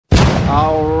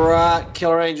All right,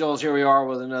 Killer Angels, here we are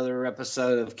with another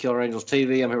episode of Killer Angels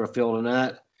TV. I'm here with Phil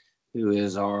tonight, who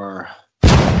is our...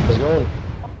 How's it going?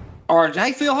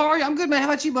 Hey, Phil, how are you? I'm good, man. How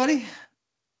about you, buddy?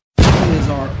 He is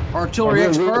our artillery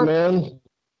expert. Good, man.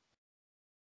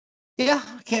 Yeah,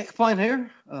 I can't complain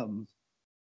here.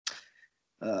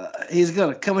 He's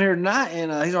going to come here tonight,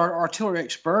 and he's our artillery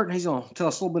expert, and he's going to tell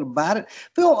us a little bit about it.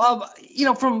 Phil,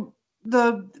 from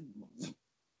before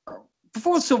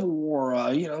the Civil War,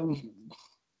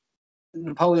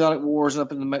 Napoleonic Wars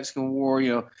up in the Mexican War,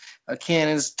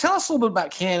 cannons. Tell us a little bit about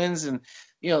cannons and,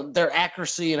 their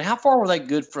accuracy and how far were they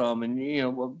good from? And,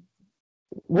 in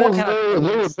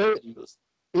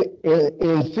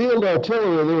field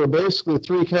artillery, there were basically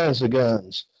three kinds of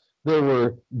guns. There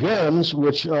were guns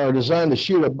which are designed to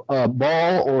shoot a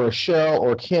ball or a shell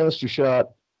or canister shot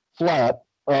flat.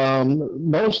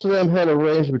 Most of them had a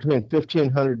range between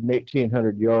 1,500 and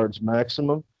 1,800 yards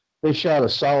maximum. They shot a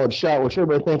solid shot, which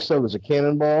everybody thinks of as a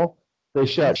cannonball. They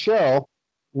shot shell,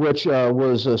 which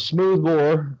was a smooth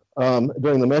bore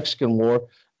during the Mexican War,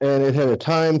 and it had a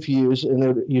time fuse,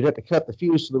 and you'd have to cut the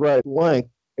fuse to the right length,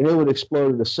 and it would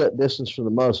explode at a set distance from the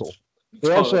muzzle.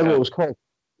 They also had what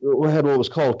was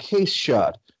called case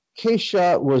shot. Case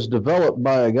shot was developed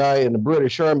by a guy in the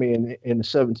British Army in the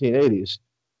 1780s.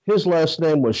 His last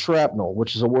name was shrapnel,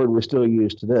 which is a word we still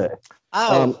use today.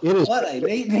 Oh, what a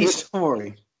neat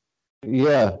story.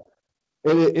 Yeah.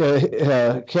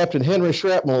 Captain Henry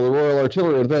Shrapnel of the Royal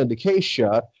Artillery invented the case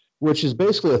shot, which is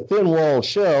basically a thin-walled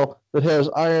shell that has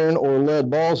iron or lead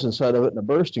balls inside of it and a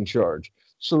bursting charge.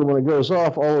 So that when it goes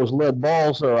off, all those lead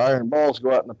balls or iron balls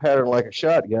go out in a pattern like a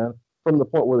shotgun from the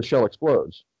point where the shell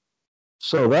explodes.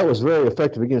 So that was very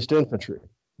effective against infantry.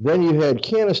 Then you had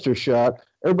canister shot.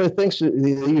 Everybody thinks that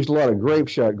they used a lot of grape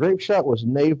shot. Grape shot was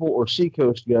naval or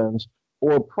seacoast guns,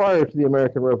 or prior to the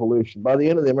American Revolution. By the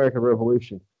end of the American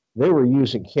Revolution, they were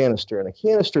using canister. And a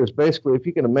canister is basically, if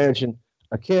you can imagine,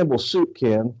 a Campbell's soup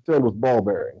can filled with ball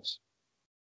bearings.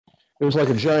 It was like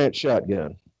a giant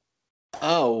shotgun.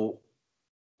 Oh,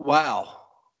 wow.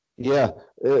 Yeah,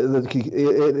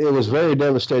 it was very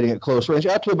devastating at close range,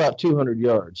 out to about 200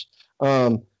 yards.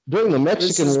 During the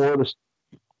Mexican War...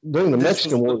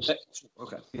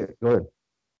 Okay. Yeah, go ahead.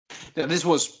 Now, this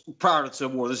was prior to the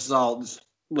Civil War. This is all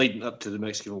leading up to the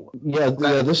Mexican War. Yeah,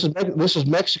 this is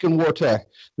Mexican War tech.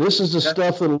 This is the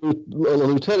stuff that a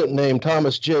lieutenant named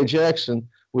Thomas J. Jackson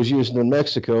was using in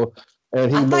Mexico, and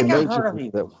he made major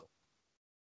of them.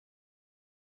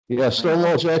 Yeah,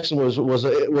 Stonewall Jackson was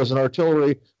an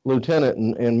artillery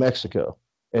lieutenant in Mexico,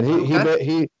 and he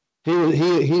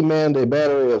manned a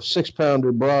battery of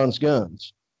 6-pounder bronze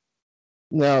guns.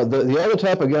 Now, the other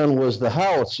type of gun was the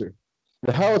howitzer.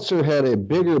 The howitzer had a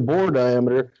bigger bore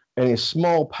diameter and a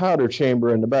small powder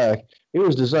chamber in the back. It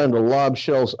was designed to lob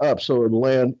shells up so it would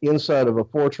land inside of a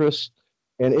fortress,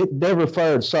 and it never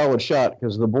fired solid shot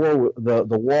because the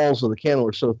walls of the cannon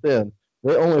were so thin.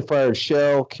 They only fired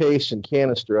shell, case, and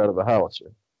canister out of a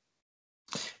howitzer.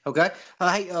 Okay.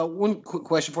 Hey, one quick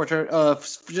question for you,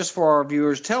 just for our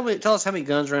viewers. Tell us how many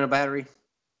guns are in a battery.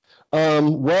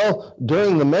 Well,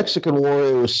 during the Mexican War,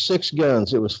 it was 6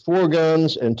 guns. It was 4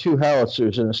 guns and 2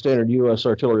 howitzers in a standard U.S.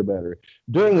 artillery battery.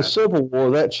 During the Civil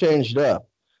War, that changed up.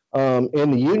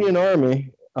 In the Union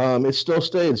Army, it still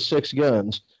stayed 6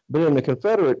 guns, but in the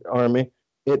Confederate Army,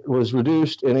 it was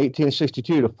reduced in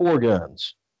 1862 to 4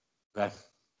 guns. Okay.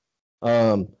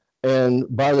 And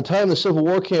by the time the Civil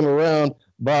War came around,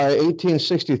 by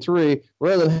 1863,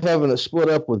 rather than having it split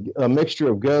up with a mixture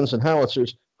of guns and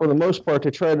howitzers, for the most part,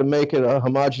 they tried to make it a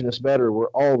homogeneous battery where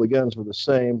all the guns were the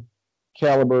same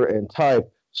caliber and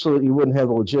type so that you wouldn't have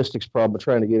the logistics problem of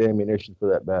trying to get ammunition for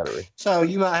that battery. So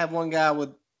you might have one guy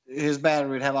with his battery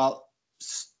would have all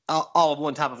of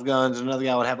one type of guns, and another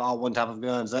guy would have all one type of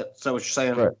guns. That's what you're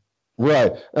saying?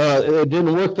 Right. It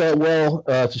didn't work that well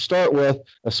to start with,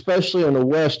 especially in the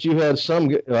West. You had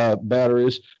some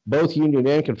batteries, both Union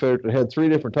and Confederate, that had 3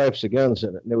 different types of guns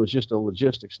in it, and it was just a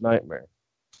logistics nightmare.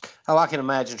 Oh, I can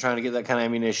imagine trying to get that kind of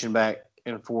ammunition back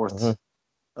and forth to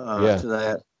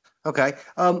that. Okay.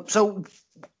 So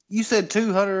you said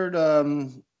 200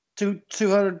 to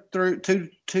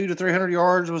 300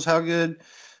 yards was how good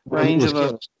range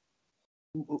of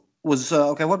was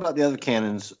okay. What about the other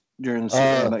cannons during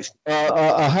the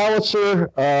a howitzer?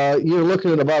 You're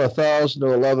looking at about 1,000 to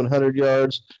 1,100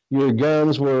 yards. Your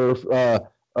guns were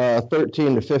 13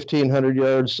 to 1,500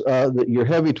 yards. Your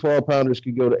heavy 12-pounders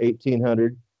could go to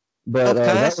 1,800. But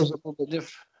that was a little bit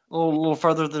different. A little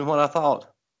further than what I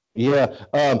thought. Yeah.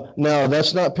 Now,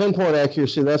 that's not pinpoint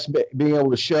accuracy. That's being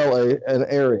able to shell an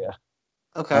area.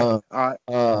 Okay. All right.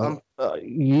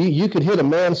 You could hit a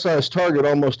man-sized target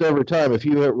almost every time if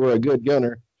you were a good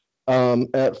gunner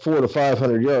at 400 to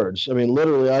 500 yards. I mean,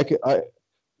 literally,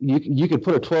 you could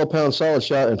put a 12-pound solid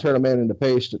shot and turn a man into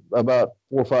paste at about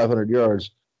 400 or 500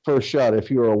 yards first shot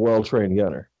if you were a well-trained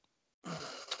gunner.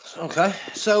 Okay,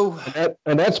 so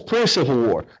and that's pre-Civil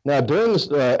War. Now, during this,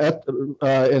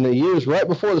 in the years right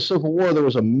before the Civil War, there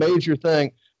was a major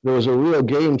thing. There was a real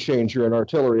game changer in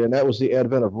artillery, and that was the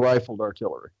advent of rifled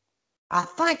artillery. I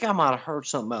think I might have heard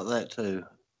something about that too.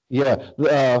 Yeah,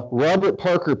 Robert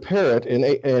Parker Parrott in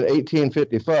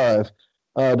 1855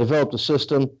 developed a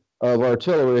system of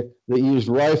artillery that used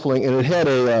rifling, and it had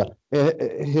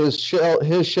his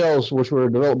shells, which were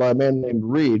developed by a man named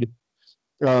Reed,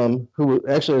 who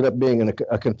actually ended up being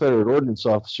a Confederate ordnance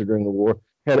officer during the war.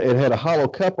 It had a hollow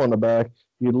cup on the back.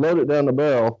 You'd load it down the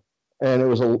barrel, and it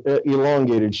was an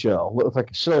elongated shell, looked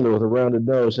like a cylinder with a rounded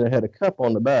nose, and it had a cup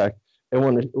on the back. And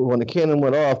when the cannon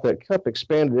went off, that cup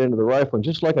expanded into the rifle,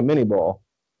 just like a mini ball,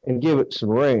 and gave it some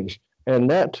range. And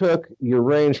that took your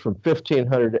range from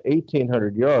 1,500 to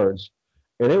 1,800 yards,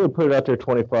 and it would put it out there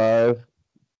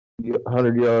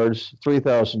 2,500 yards,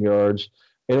 3,000 yards.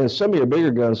 And in some of your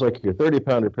bigger guns, like your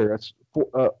 30-pounder Parrotts,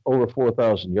 over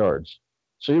 4,000 yards.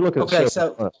 So you look at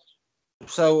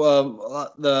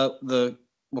the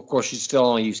of course you still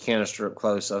only use canister up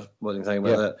close. I wasn't thinking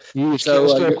about that. You use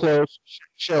canister up close,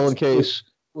 shell in case.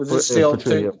 Was it still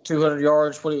 200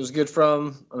 yards? What it was good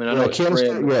from? I mean, I know it's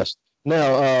canister. Yes.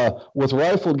 Now, with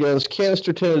rifle guns,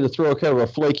 canister tended to throw kind of a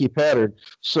flaky pattern,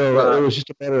 so it was just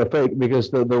a matter of fake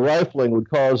because the rifling would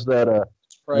cause that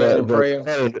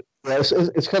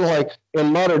it's kind of like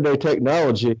in modern day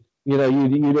technology. You know,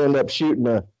 you'd end up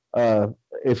shooting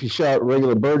if you shot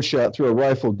regular bird shot through a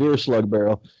rifle deer slug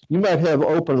barrel, you might have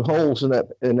open holes in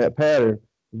that pattern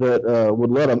that would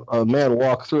let a man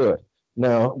walk through it.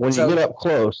 Now, when you get up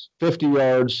close, 50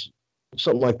 yards,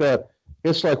 something like that,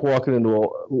 it's like walking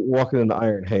into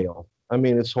iron hail. I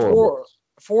mean, it's horrible.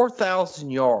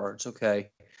 4,000 yards. Okay,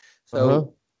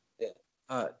 so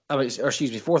I mean,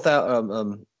 excuse me,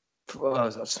 4,000.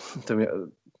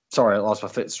 Sorry, I lost my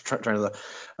train of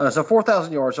thought. So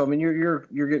 4,000 yards. So I mean, you're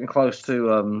getting close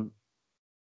to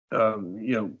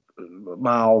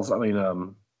miles. I mean,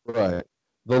 right.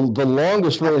 The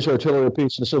longest range artillery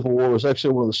piece in the Civil War was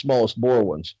actually one of the smallest bore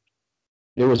ones.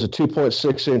 It was a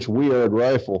 2.6-inch Weird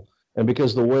rifle, and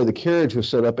because of the way the carriage was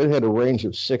set up, it had a range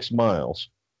of 6 miles.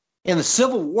 In the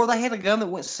Civil War, they had a gun that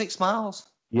went 6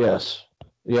 miles? Yes.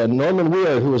 Yeah, Norman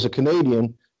Weird, who was a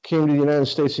Canadian, came to the United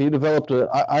States. He developed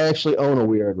I actually own a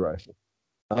Weird rifle.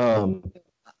 And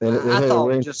it had a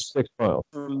range of 6 miles.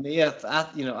 From myth,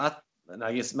 and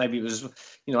I guess maybe it was,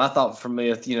 I thought from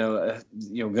myth,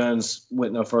 guns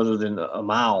went no further than a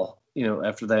mile,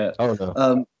 after that. Oh, no.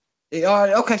 All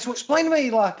right, okay, so explain to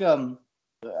me, like,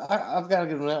 I've got to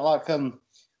get on that, like,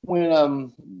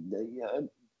 when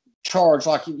charge,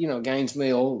 like, Gaines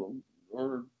Mill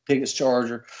or Pickett's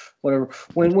Charge or whatever,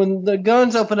 when the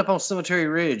guns opened up on Cemetery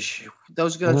Ridge,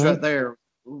 those guns right there,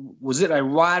 was it a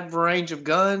wide range of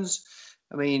guns?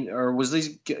 I mean, or was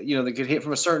these, that could hit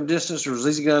from a certain distance, or was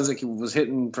these guns that was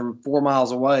hitting from 4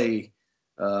 miles away?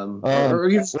 Or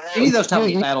any of those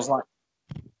type of battles like?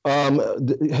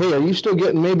 Hey, are you still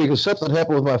getting me? Because something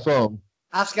happened with my phone.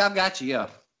 I've got you, yeah.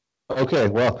 Okay,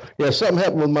 well, yeah, something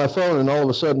happened with my phone, and all of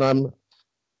a sudden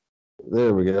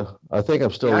there we go. I think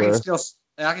I'm still there.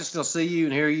 I can still see you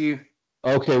and hear you.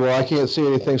 Okay, well, I can't see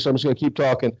anything, so I'm just going to keep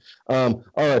talking. All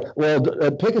right. Well,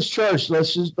 Pickett's Charge.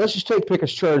 Let's just take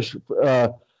Pickett's Charge.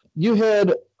 You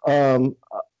had over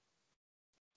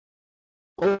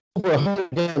 100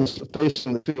 guns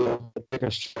facing the field at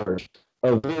Pickett's Charge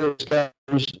of various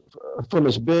calibers, from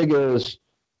as big as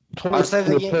 20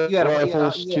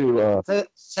 rifles to.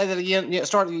 Say that again. Yeah,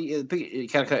 start.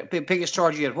 Pickett's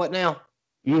Charge. You had what now?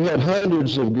 You had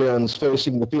hundreds of guns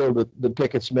facing the field that the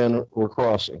Pickett's men were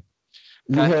crossing.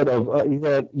 Okay.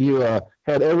 You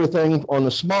had everything on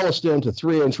the smallest end to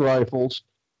 3-inch rifles,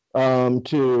 to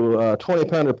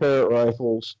 20-pounder Parrott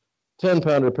rifles,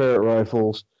 10-pounder Parrott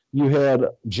rifles. You had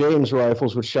James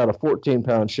rifles, which shot a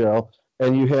 14-pound shell,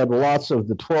 and you had lots of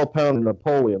the 12-pounder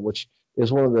Napoleon, which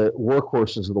is one of the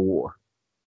workhorses of the war.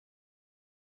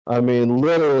 I mean,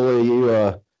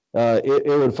 literally, it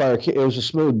would fire. It was a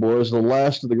smoothbore. It was the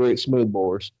last of the great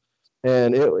smoothbores.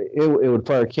 And it would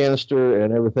fire canister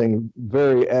and everything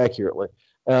very accurately.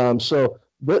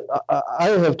 But I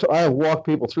have walked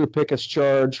people through Pickett's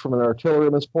Charge from an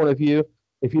artilleryman's point of view.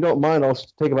 If you don't mind, I'll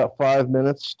take about 5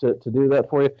 minutes to do that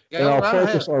for you. Yeah, and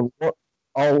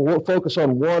I'll focus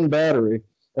on one battery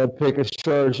at Pickett's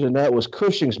Charge, and that was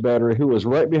Cushing's battery, who was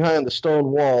right behind the stone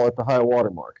wall at the high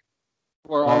water mark.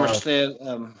 Or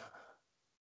Armistead.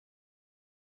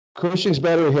 Cushing's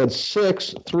battery had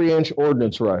 6 3-inch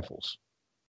ordnance rifles.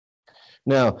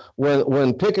 Now,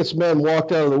 when Pickett's men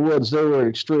walked out of the woods, they were at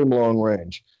extreme long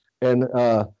range. And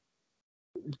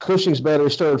Cushing's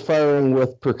battery started firing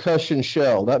with percussion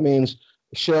shell. That means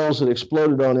shells that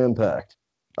exploded on impact.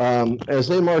 As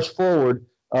they marched forward,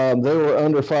 they were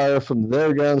under fire from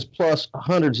their guns plus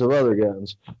hundreds of other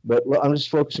guns. But I'm just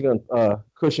focusing on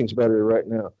Cushing's battery right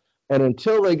now. And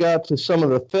until they got to some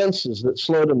of the fences that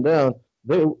slowed them down,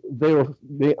 they were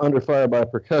being under fire by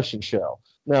percussion shell.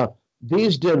 Now,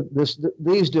 these did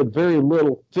very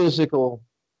little physical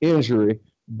injury,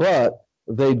 but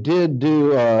they did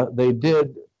demoralize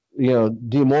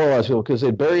people because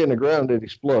they'd bury in the ground, they'd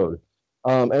explode.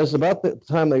 As about the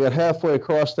time they got halfway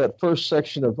across that first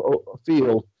section of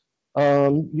field,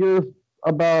 you're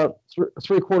about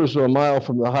 3/4 of a mile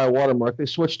from the high water mark. They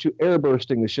switched to air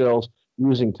bursting the shells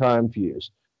using time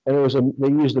fuse. And they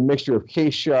used a mixture of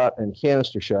case shot and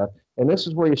canister shot. And this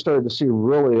is where you started to see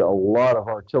really a lot of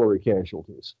artillery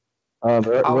casualties. When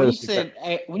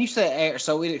you said air,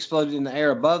 so it exploded in the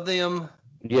air above them?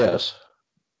 Yes.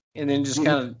 And then just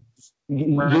kind of...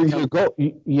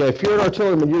 If you're an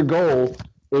artilleryman, your goal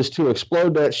is to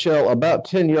explode that shell about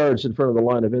 10 yards in front of the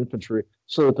line of infantry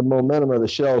so that the momentum of the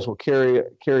shells will carry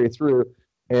through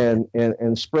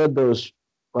and spread those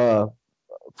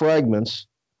fragments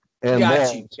and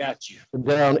got you.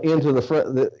 down into the front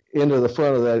of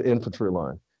that infantry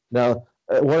line. Now,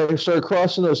 when they started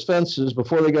crossing those fences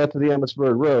before they got to the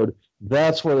Emmitsburg Road,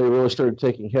 that's where they really started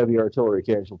taking heavy artillery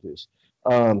casualties.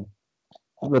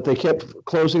 But they kept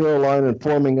closing their line and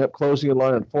forming up, closing a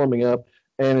line and forming up.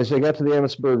 And as they got to the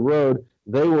Emmitsburg Road,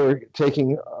 they were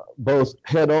taking both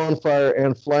head-on fire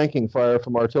and flanking fire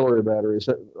from artillery batteries.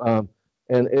 And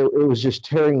it was just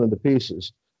tearing them to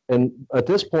pieces. And at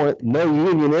this point, no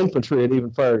Union infantry had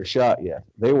even fired a shot yet.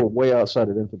 They were way outside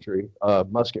of infantry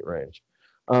musket range.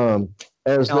 When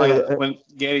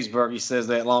Gettysburg, he says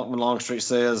that, when Longstreet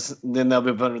says, then they'll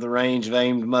be under the range of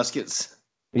aimed muskets.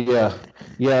 Yeah.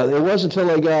 It wasn't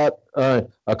until they got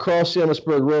across the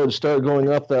Emmitsburg Road, started going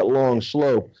up that long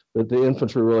slope, that the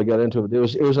infantry really got into it.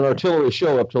 It was an artillery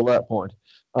show up till that point.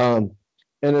 And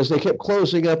as they kept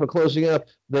closing up,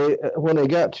 when they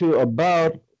got to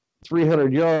about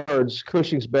 300 yards,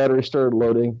 Cushing's battery started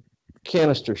loading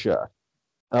canister shot.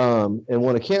 And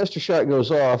when a canister shot goes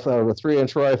off out of a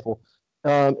 3-inch rifle,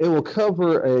 it will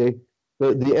cover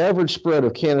the average spread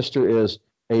of canister is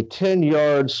a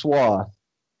 10-yard swath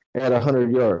at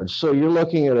 100 yards. So you're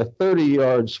looking at a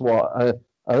 30-yard swath,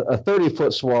 a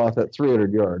 30-foot swath at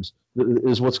 300 yards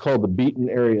is what's called the beaten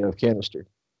area of canister.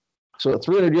 So at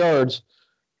 300 yards,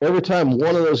 every time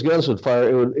one of those guns would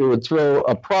fire, it would throw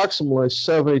approximately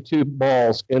 72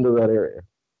 balls into that area.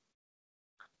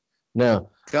 Now,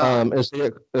 as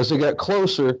they got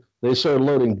closer, they started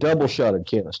loading double-shotted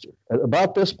canister. At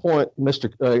about this point,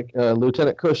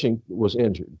 Lieutenant Cushing was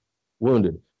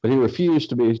wounded, but he refused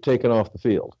to be taken off the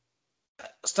field.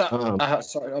 Stop.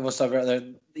 Sorry, I almost stopped right there.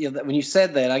 When you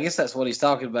said that, I guess that's what he's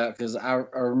talking about, because I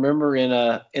remember in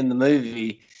the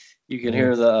movie, you can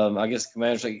hear the I guess the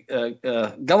commander say,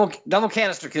 double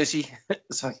canister, Cushy.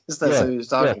 So I guess that's who he was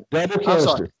talking. Yeah, double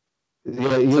canister.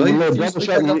 Double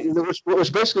shot,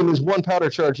 which basically means one powder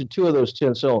charge in 2 of those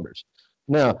 10 cylinders.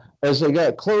 Now, as they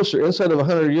got closer, inside of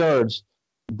 100 yards,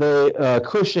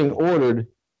 Cushing ordered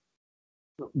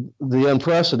the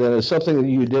unprecedented, something that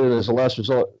you did as a last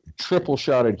result,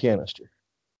 triple-shotted canister.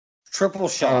 Triple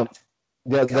shot.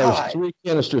 There was 3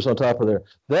 canisters on top of there.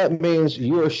 That means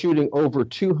you are shooting over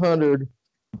 200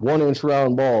 1-inch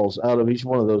round balls out of each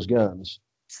one of those guns.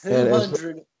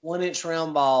 200 1-inch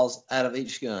round balls out of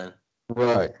each gun.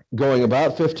 Right, going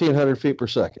about 1,500 feet per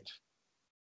second.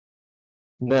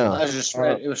 Now,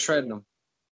 it was shredding them.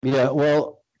 Yeah,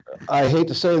 well, I hate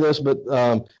to say this, but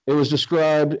it was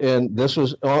described, and this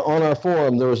was on our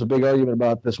forum. There was a big argument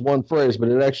about this one phrase, but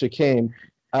it actually came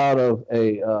out of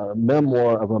a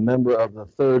memoir of a member of the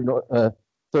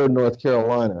Third North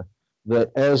Carolina.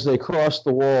 That as they crossed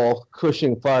the wall,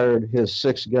 Cushing fired his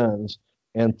 6 guns,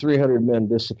 and 300 men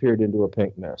disappeared into a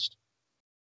pink mist.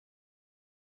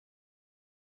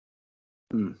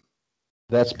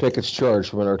 That's Pickett's charge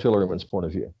from an artilleryman's point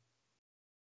of view.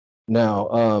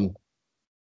 Now,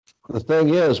 the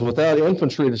thing is, without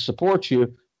infantry to support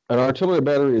you, an artillery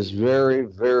battery is very,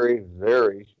 very,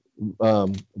 very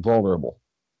vulnerable.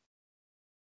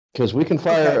 Because we can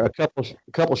fire a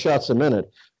couple shots a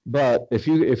minute, but if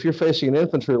you're facing an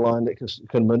infantry line that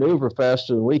can maneuver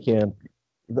faster than we can,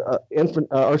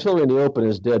 artillery in the open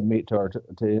is dead meat to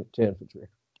infantry.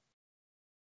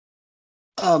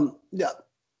 Yeah.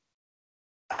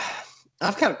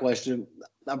 I've got a question.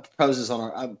 I proposed this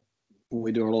on when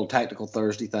we do our little tactical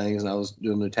Thursday things, and I was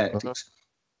doing the tactics.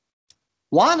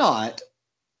 Why not,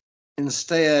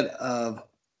 instead of,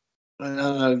 I don't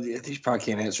know, you probably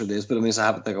can't answer this, but I mean, it's a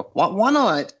hypothetical. Why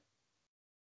not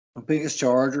the biggest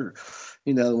charge or,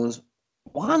 the ones,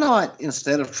 why not,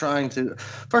 instead of trying to,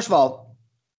 first of all,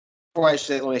 before I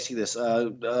say, let me ask you this. In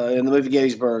the movie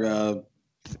Gettysburg,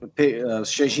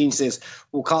 Sheen says,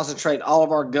 we'll concentrate all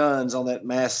of our guns on that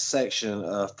mass section,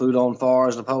 food on fire,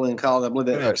 as Napoleon called it. I believe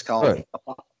that's called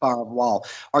a fire of wall.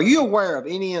 Are you aware of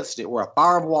any incident where a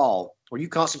fire of wall, where you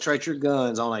concentrate your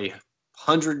guns on a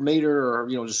 100-meter or,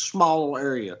 just small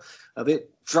area of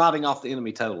it driving off the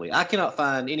enemy totally? I cannot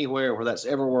find anywhere where that's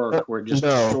ever worked, where it just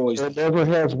destroys. It never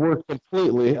has worked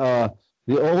completely.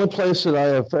 The only place that I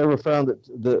have ever found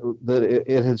that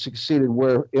it had succeeded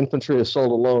where infantry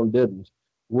assault alone didn't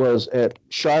was at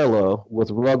Shiloh with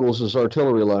Ruggles'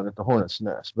 artillery line at the Hornet's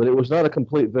Nest. But it was not a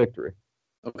complete victory.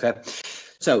 Okay.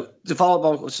 So to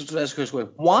follow up on Chris,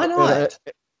 why not?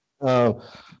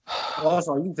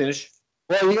 Sorry, you can finish.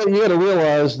 Well, you got to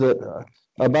realize that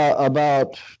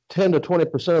about 10 to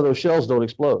 20% of those shells don't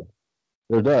explode.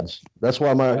 They're duds. That's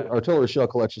why my artillery shell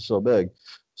collection is so big.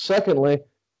 Secondly,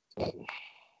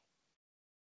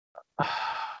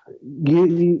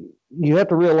 you have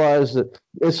to realize that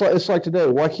it's like today.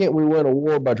 Why can't we win a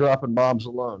war by dropping bombs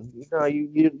alone? You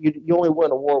only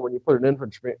win a war when you put an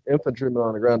infantryman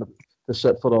on the ground to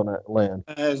set foot on that land.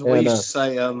 As we used to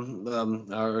say,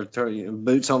 our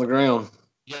boots on the ground.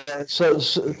 Yeah. So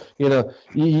you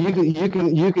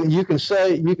can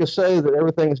say that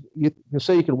everything's, you can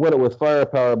say you can win it with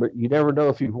firepower, but you never know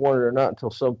if you've won it or not until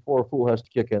some poor fool has to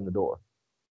kick in the door.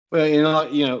 Well,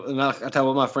 and I told one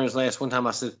of my friends one time,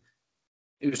 I said,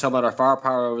 he was talking about our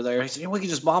firepower over there. He said, we can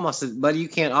just bomb. I said, buddy, you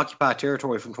can't occupy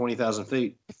territory from 20,000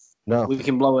 feet. No. We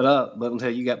can blow it up, but until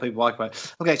you got people occupied.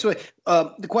 Okay, so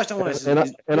the question I want to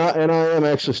ask I am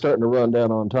actually starting to run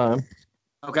down on time.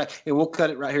 Okay, and we'll cut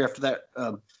it right here after that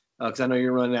because I know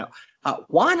you're running out.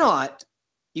 Why not?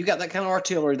 You got that kind of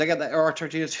artillery. They got that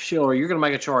artillery. You're going to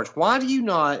make a charge. Why do you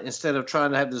not, instead of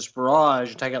trying to have this barrage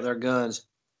and take out their guns,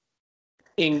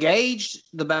 engage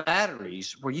the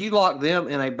batteries where you lock them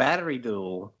in a battery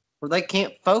duel where they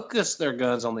can't focus their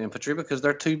guns on the infantry because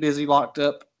they're too busy locked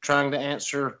up trying to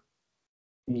answer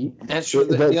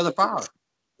the other fire?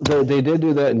 They did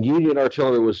do that, and Union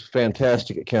artillery was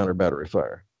fantastic at counter battery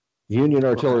fire. Union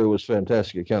artillery was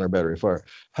fantastic at counter battery fire.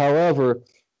 However,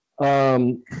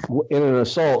 in an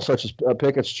assault such as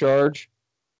Pickett's charge,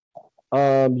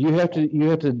 you have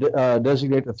to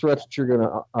designate the threats that you're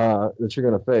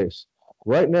gonna face.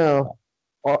 Right now,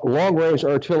 long range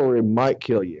artillery might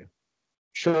kill you.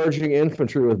 Charging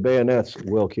infantry with bayonets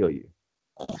will kill you.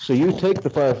 So you take the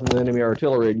fire from the enemy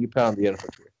artillery and you pound the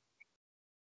infantry.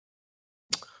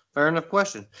 Fair enough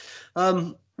question.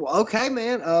 Well, okay,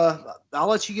 man. I'll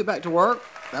let you get back to work.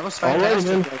 That was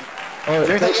fantastic. All right, is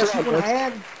there anything else you want to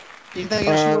add? Anything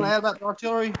else you want to add about the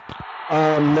artillery?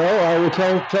 No, I would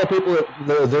tell people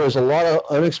that there's a lot of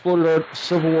unexploded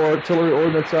Civil War artillery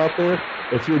ordnance out there.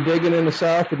 If you're digging in the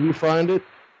South and you find it,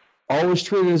 always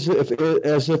treat it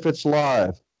as if it's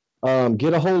live.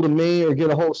 Get a hold of me or get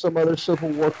a hold of some other Civil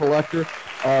War collector.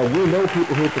 We know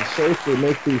people who can safely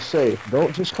make these safe.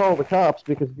 Don't just call the cops,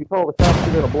 because if you call the cops,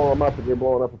 you're going to blow them up and you're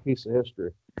blowing up a piece of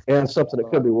history and something that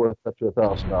could be worth up to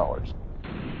 $1,000.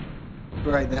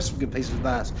 Great, that's some good piece of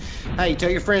advice. Hey, tell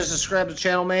your friends to subscribe to the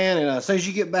channel, man, and as soon as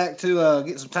you get back to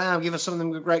get some time, give us some of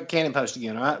them great cannon posts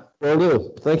again, all right? Will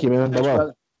do. Thank you, man.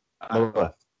 Bye-bye.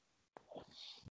 Bye-bye.